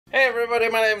Hey everybody,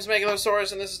 my name is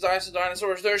Megalosaurus, and this is Dice and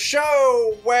Dinosaurs, the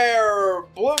show where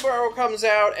Bloomburrow comes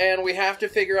out, and we have to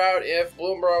figure out if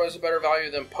Bloomburrow is a better value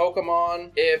than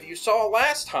Pokemon. If you saw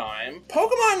last time,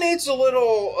 Pokemon needs a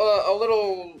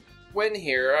little win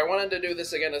here. I wanted to do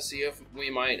this again to see if we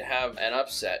might have an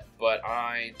upset, but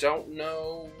I don't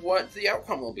know what the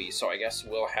outcome will be, so I guess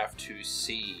we'll have to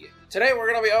see. Today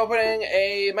we're going to be opening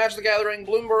a Magic the Gathering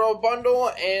Bloomburrow bundle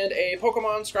and a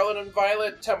Pokemon Scarlet and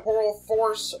Violet Temporal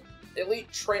Force Elite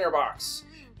Trainer box.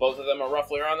 Both of them are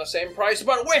roughly around the same price,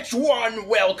 but which one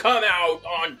will come out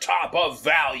on top of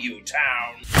Value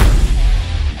Town?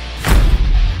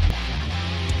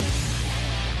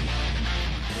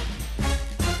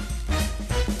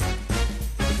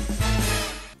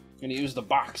 I'm going to use the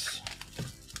box.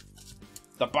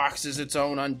 The box is its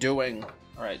own undoing.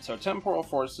 Alright, so Temporal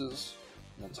Forces.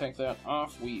 I'm going to take that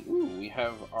off. We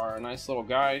have our nice little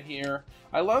guide here.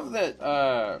 I love that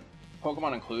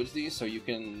Pokemon includes these, so you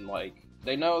can, like,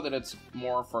 they know that it's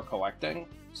more for collecting,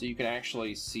 so you can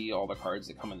actually see all the cards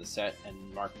that come in the set and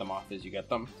mark them off as you get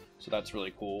them. So that's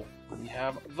really cool. We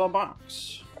have the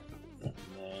box. And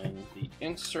then the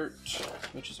insert,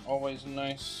 which is always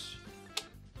nice.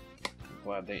 I'm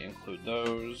glad they include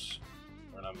those.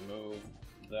 We're going to move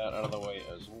that out of the way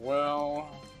as well.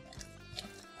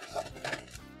 Let's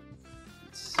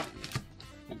see.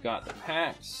 We've got the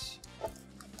packs.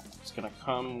 It's going to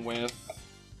come with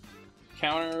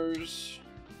counters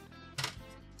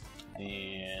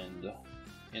and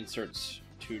inserts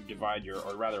to divide your,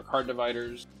 or rather card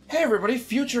dividers. Hey everybody,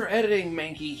 Future Editing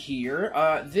Mankey here.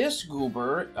 This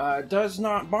goober does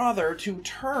not bother to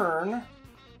turn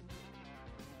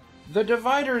the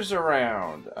dividers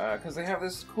around, because they have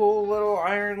this cool little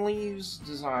iron leaves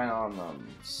design on them.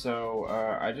 So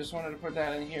I just wanted to put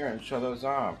that in here and show those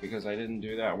off, because I didn't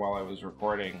do that while I was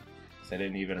recording, because I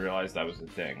didn't even realize that was a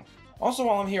thing. Also,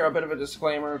 while I'm here, a bit of a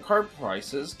disclaimer, card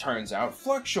prices, turns out,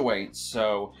 fluctuate.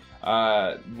 So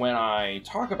when I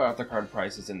talk about the card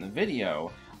prices in the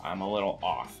video, I'm a little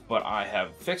off, but I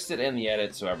have fixed it in the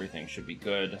edit, so everything should be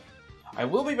good. I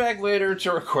will be back later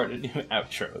to record a new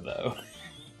outro, though.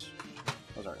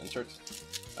 Those are inserts.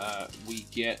 We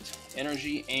get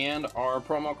energy and our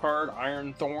promo card,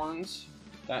 Iron Thorns.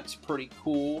 That's pretty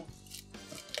cool.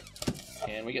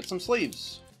 And we get some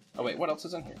sleeves. Oh wait, what else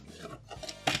is in here?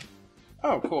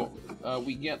 Oh, cool.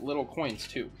 We get little coins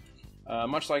too.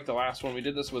 Much like the last one, we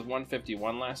did this with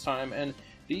 151 last time, and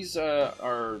these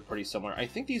are pretty similar. I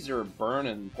think these are burn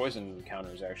and poison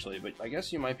counters actually, but I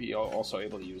guess you might be also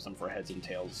able to use them for heads and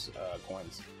tails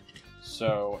coins.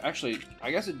 So, actually, I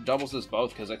guess it doubles as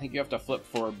both, because I think you have to flip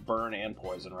for burn and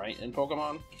poison, right, in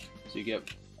Pokemon? So you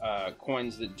get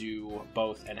coins that do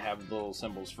both and have little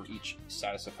symbols for each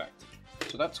status effect.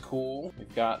 So that's cool.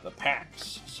 We've got the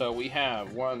packs. So we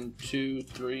have 1, 2,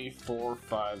 3, 4,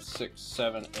 5, 6,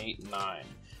 7, 8, 9.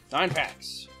 9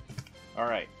 packs.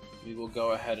 Alright. We will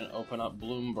go ahead and open up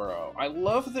Bloomburrow. I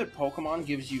love that Pokemon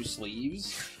gives you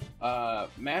sleeves.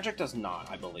 Magic does not,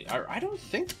 I believe. I don't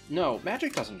think... No,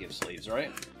 Magic doesn't give sleeves,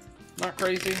 right? Not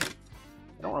crazy?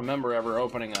 I don't remember ever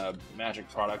opening a Magic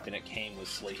product and it came with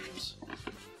sleeves.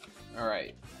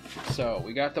 Alright, so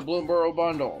we got the Bloomburrow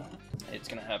bundle. It's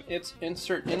going to have its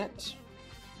insert in it.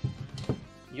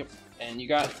 Yep, and you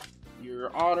got your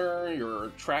otter,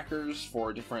 your trackers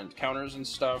for different counters and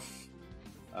stuff.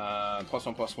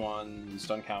 +1/+1,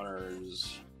 stun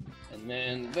counters, and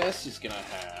then this is gonna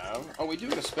have, oh, we do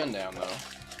get a spin down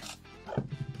though.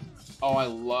 Oh, I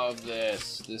love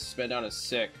this. This spin down is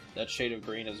sick. That shade of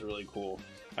green is really cool.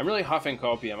 I'm really huffing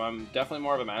copium. I'm definitely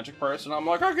more of a Magic person. I'm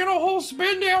like, I get a whole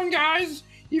spin down, guys!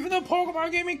 Even though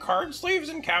Pokemon gave me card sleeves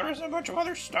and counters and a bunch of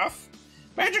other stuff,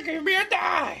 Magic gave me a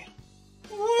die!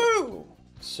 Woo!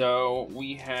 So,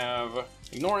 we have,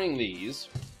 ignoring these,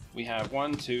 we have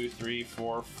 1, 2, 3,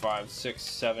 4, 5, 6,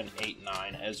 7, 8,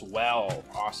 9 as well.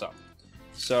 Awesome.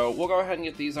 So we'll go ahead and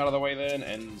get these out of the way then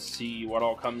and see what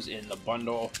all comes in the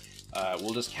bundle.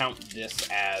 We'll just count this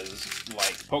as,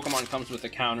 like, Pokemon comes with the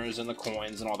counters and the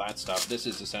coins and all that stuff. This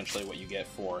is essentially what you get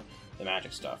for the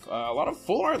Magic stuff. A lot of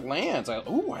full art lands.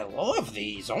 Ooh, I love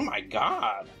these. Oh my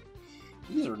god.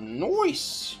 These are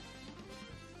nice.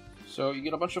 So you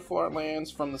get a bunch of full art lands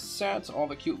from the set. All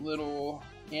the cute little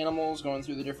animals going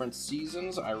through the different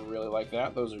seasons. I really like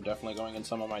that. Those are definitely going in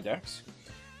some of my decks.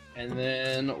 And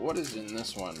then, what is in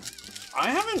this one?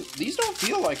 These don't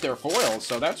feel like they're foils,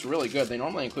 so that's really good. They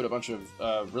normally include a bunch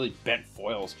of really bent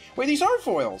foils. Wait, these are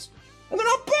foils! And they're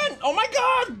not bent! Oh my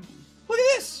god! Look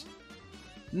at this!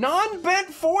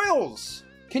 Non-bent foils!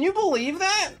 Can you believe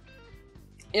that?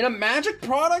 In a Magic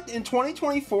product in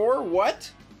 2024?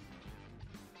 What?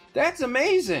 That's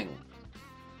amazing!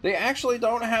 They actually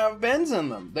don't have bends in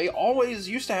them. They always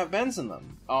used to have bends in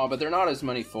them. But they're not as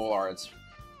many full arts.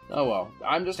 Oh well.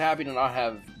 I'm just happy to not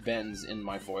have bends in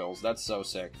my foils. That's so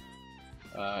sick.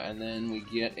 And then we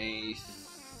get a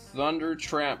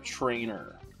Thundertrap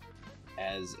Trainer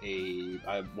as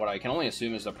what I can only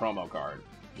assume is a promo card,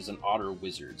 which is an Otter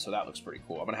Wizard. So that looks pretty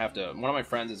cool. I'm gonna have to. One of my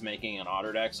friends is making an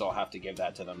Otter deck, so I'll have to give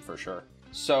that to them for sure.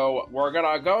 So we're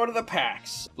gonna go to the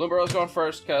packs. Bloomburrow's going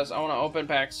first because I want to open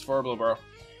packs for Bloomburrow.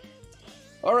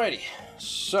 Alrighty,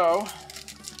 so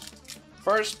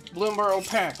first Bloomburrow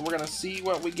pack, we're gonna see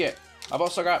what we get. I've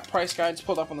also got price guides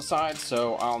pulled up on the side,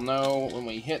 so I'll know when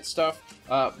we hit stuff.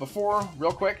 Before,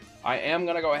 real quick, I am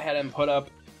gonna go ahead and put up,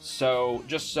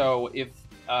 just so if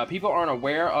people aren't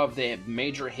aware of the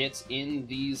major hits in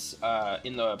these,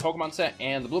 in the Pokemon set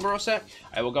and the Bloomburrow set,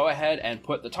 I will go ahead and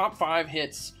put the top 5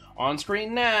 hits on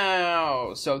screen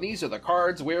now. So these are the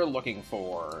cards we're looking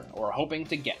for, or hoping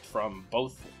to get from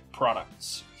both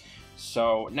products.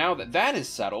 So now that that is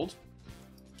settled,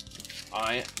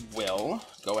 I will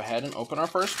go ahead and open our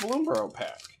first Bloomburrow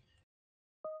pack.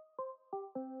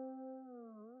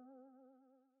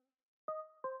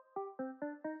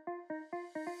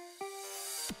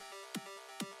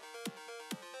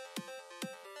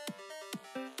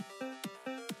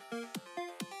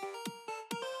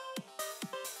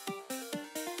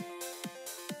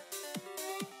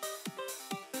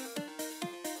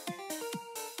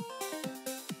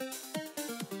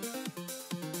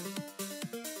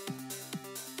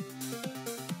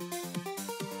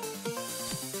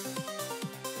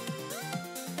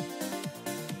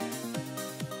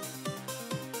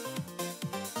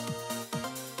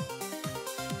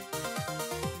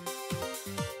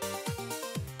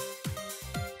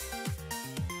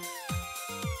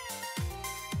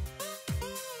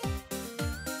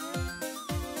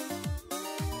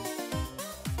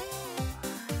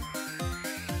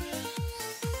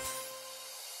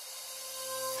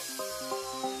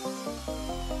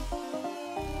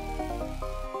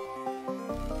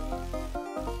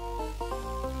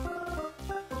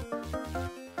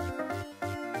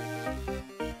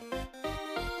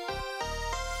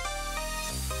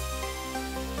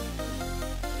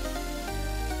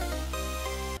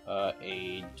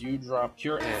 A Dewdrop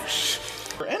Pure Edge,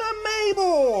 and a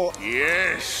Mabel!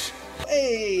 Yes!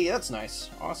 Hey, that's nice.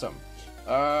 Awesome.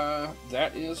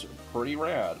 That is pretty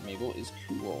rad. Mabel is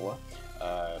cool.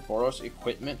 Boros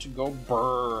Equipment to go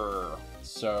burr.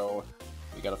 So,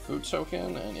 we got a food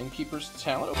token, an Innkeeper's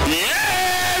Talent.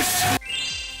 Yes!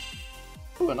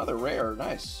 Ooh, another rare.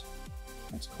 Nice.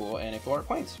 That's cool. And a full art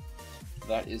points.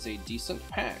 That is a decent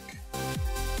pack.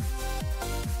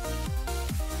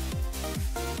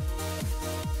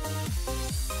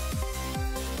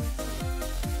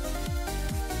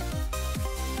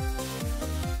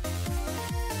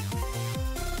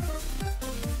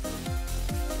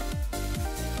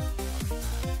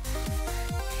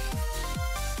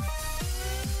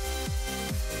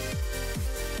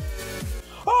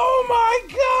 Oh my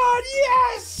god,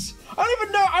 yes! I don't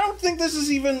even know, I don't think this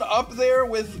is even up there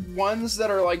with ones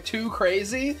that are like too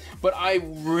crazy, but I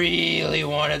really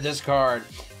wanted this card.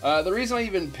 The reason I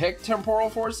even picked Temporal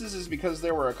Forces is because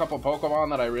there were a couple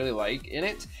Pokemon that I really like in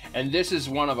it, and this is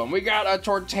one of them. We got a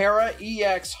Torterra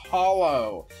EX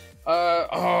Holo.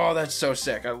 Oh, that's so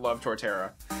sick. I love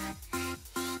Torterra.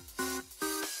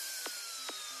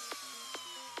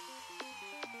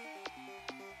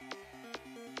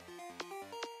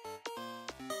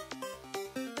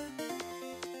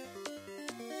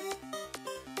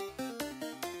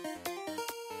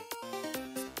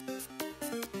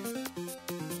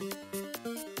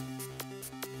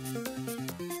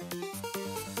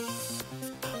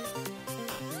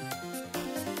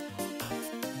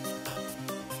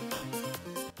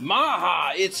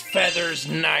 Maha, it's Feathers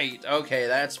Night. Okay,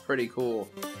 that's pretty cool.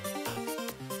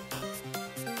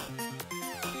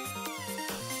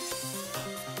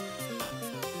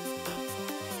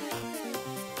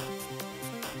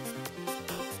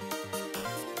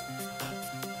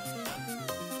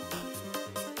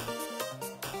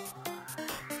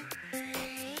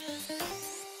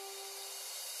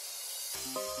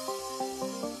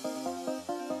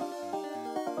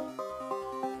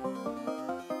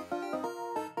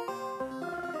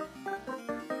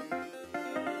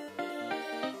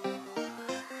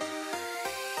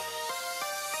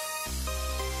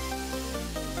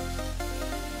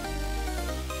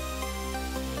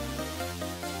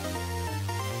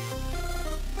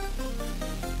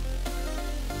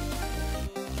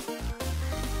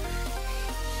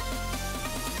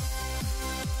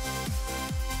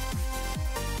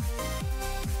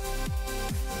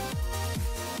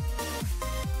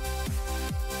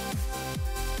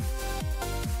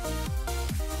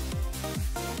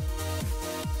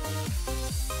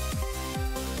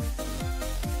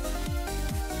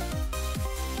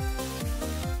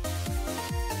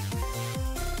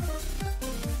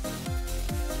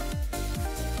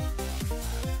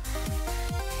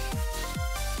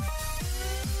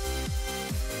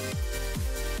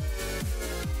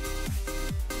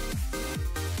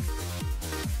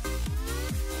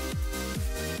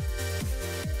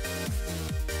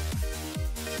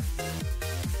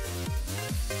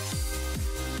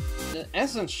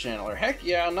 Essence Channeler. Heck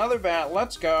yeah, another bat.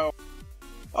 Let's go.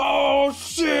 Oh,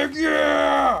 sick,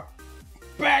 yeah!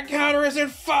 Bat counter is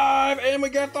at 5, and we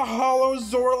got the Holo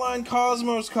Zorline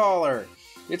Cosmos Collar.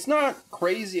 It's not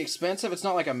crazy expensive. It's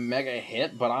not like a mega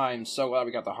hit, but I'm so glad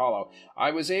we got the Holo.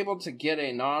 I was able to get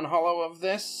a non-Holo of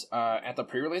this at the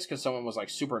pre-release because someone was like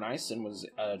super nice and was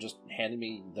just handing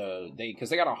me because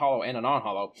they got a Holo and a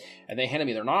non-Holo, and they handed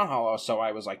me their non-Holo, so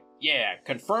I was like, yeah,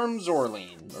 confirm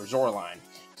Zorline.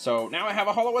 So now I have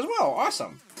a Holo as well.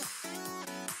 Awesome.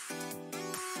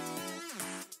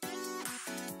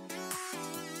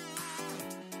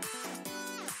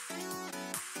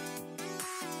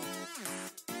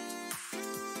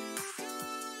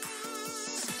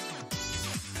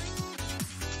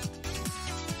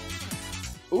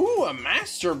 Ooh, a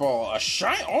Master Ball, a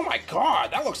shine. Oh my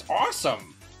god, that looks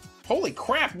awesome. Holy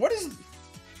crap, where's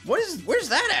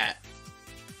that at?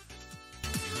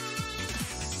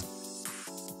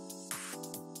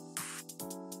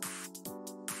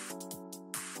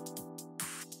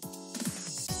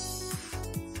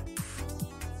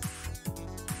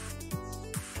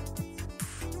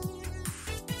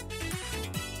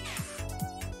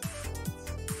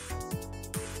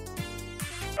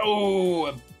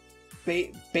 Oh,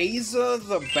 Beza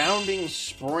the Bounding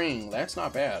Spring. That's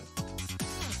not bad.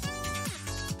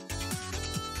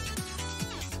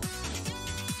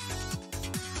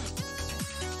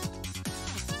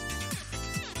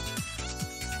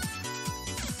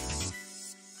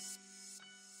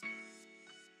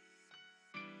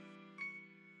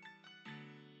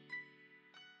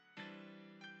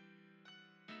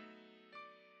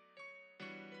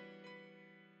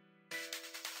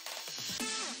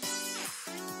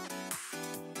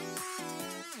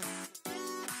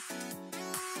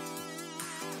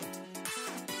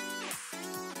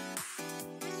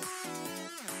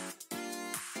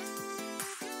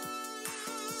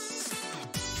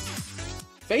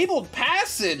 Fabled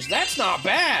Passage, that's not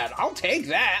bad. I'll take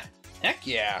that. Heck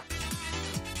yeah.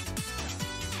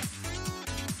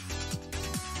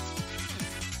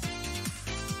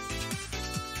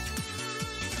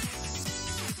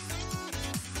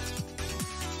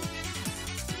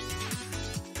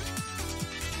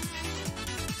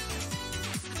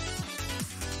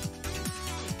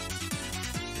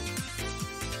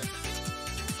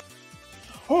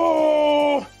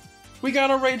 Oh! We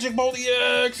got a Raging Bolt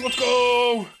EX! Let's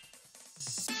go!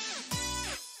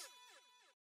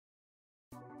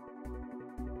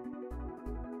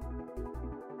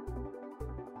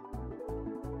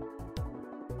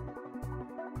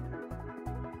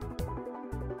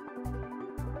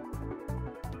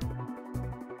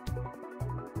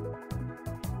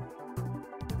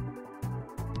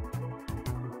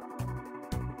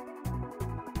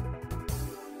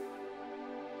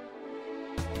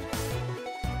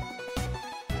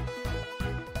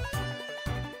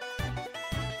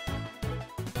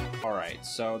 Alright,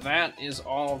 so that is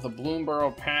all of the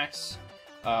Bloomburrow packs.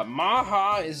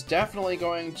 Maha is definitely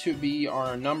going to be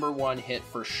our #1 hit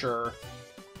for sure.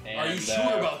 And, are you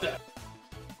sure about that?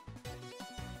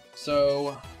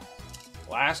 So,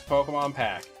 last Pokemon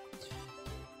pack.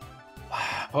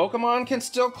 Pokemon can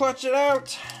still clutch it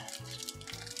out.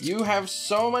 You have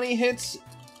so many hits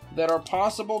that are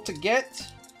possible to get.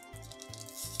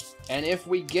 And if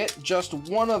we get just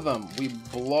one of them, we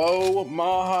blow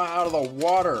Maha out of the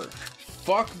water.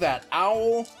 Fuck that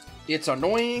owl. It's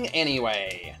annoying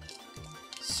anyway.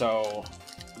 So,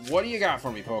 what do you got for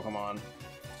me, Pokemon?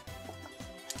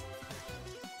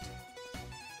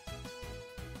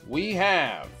 We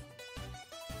have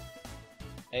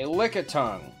a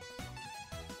Lickitung,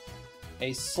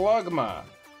 a Slugma,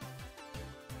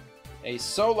 a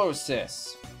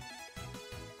Solosis,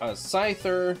 a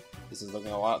Scyther. This is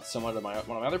looking a lot similar to one of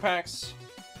my other packs.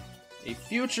 A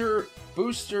Future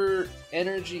Booster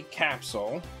Energy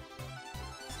Capsule.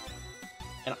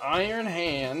 An Iron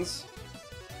Hands.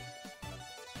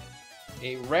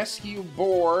 A Rescue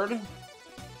Board.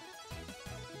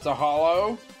 It's a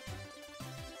Holo.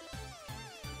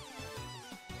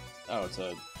 Oh, it's a...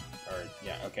 Or,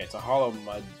 yeah, okay, it's a Holo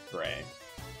Mudbray.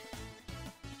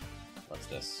 What's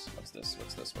this? What's this?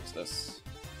 What's this? What's this?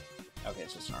 Okay,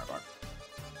 it's just an Arbok.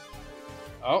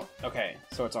 Oh, okay.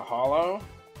 So it's a Holo.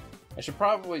 I should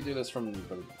probably do this from the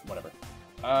whatever.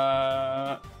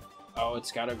 Oh,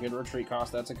 it's got a good retreat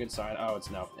cost. That's a good sign. Oh, it's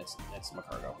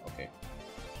Macargo. Okay.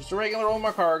 Just a regular old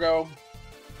Macargo.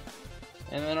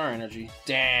 And then our energy.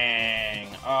 Dang.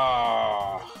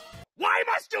 Oh. Why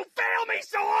must you fail me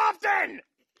so often?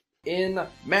 In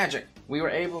Magic, we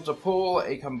were able to pull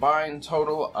a combined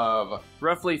total of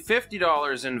roughly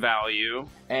 $50 in value.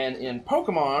 And in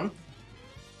Pokemon,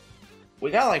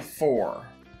 we got like 4.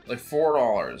 Like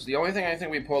 $4. The only thing I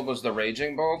think we pulled was the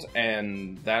Raging Bolt,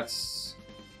 and that's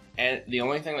the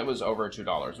only thing that was over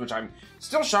 $2, which I'm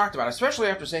still shocked about, especially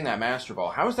after seeing that Master Ball.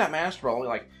 How is that Master Ball only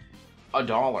like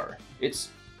 $1? It's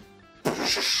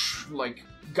like,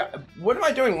 God, what am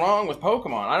I doing wrong with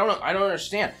Pokemon? I don't know. I don't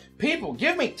understand. People,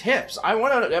 give me tips. I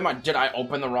want to. Did I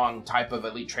open the wrong type of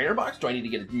Elite Trainer box? Do I need to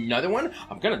get another one?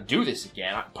 I'm gonna do this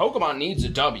again. Pokemon needs a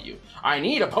W. I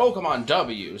need a Pokemon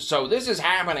W. So this is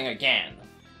happening again.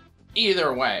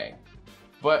 Either way,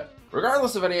 but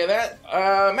regardless of any of that,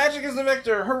 Magic is the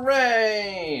victor.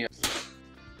 Hooray!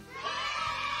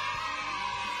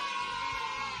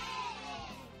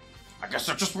 I guess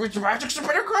I just read the Magic's a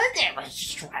better card game.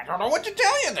 I don't know what to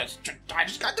tell you. I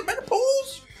just got the better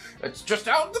pools. It's just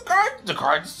out the card. The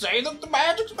cards say that the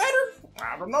Magic's better.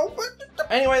 I don't know. But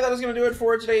anyway, that is going to do it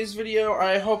for today's video.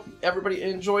 I hope everybody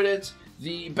enjoyed it.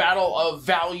 The Battle of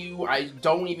Value. I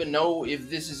don't even know if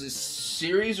this is a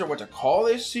series or what to call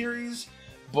this series.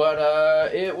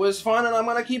 But it was fun, and I'm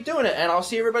going to keep doing it. And I'll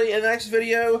see everybody in the next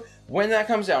video when that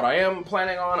comes out. I am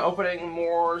planning on opening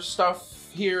more stuff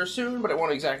here soon, but it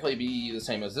won't exactly be the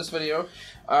same as this video.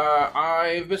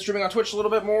 I've been streaming on Twitch a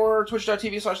little bit more,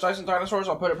 twitch.tv/DysonDinosaurs.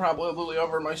 I'll put it probably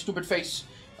over my stupid face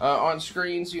on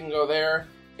screen, so you can go there.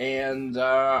 And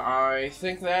I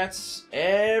think that's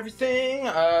everything.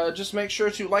 Just make sure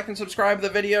to like and subscribe to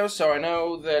the video so I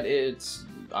know that it's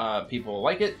people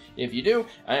like it, if you do.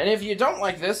 And if you don't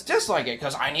like this, dislike it,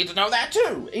 because I need to know that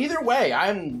too. Either way,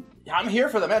 I'm here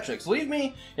for the metrics. Leave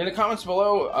me in the comments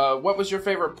below what was your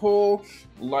favorite pull.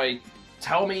 Like,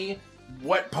 tell me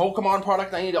what Pokemon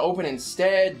product I need to open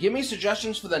instead. Give me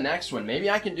suggestions for the next one. Maybe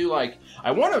I can do, like,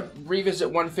 I want to revisit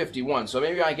 151, so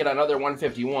maybe I get another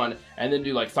 151 and then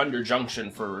do like Thunder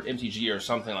Junction for MTG or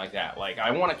something like that. Like,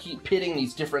 I want to keep pitting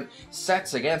these different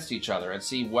sets against each other and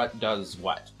see what does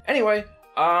what. Anyway,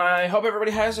 I hope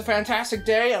everybody has a fantastic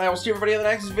day, and I will see everybody in the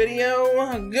next video.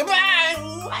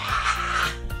 Goodbye!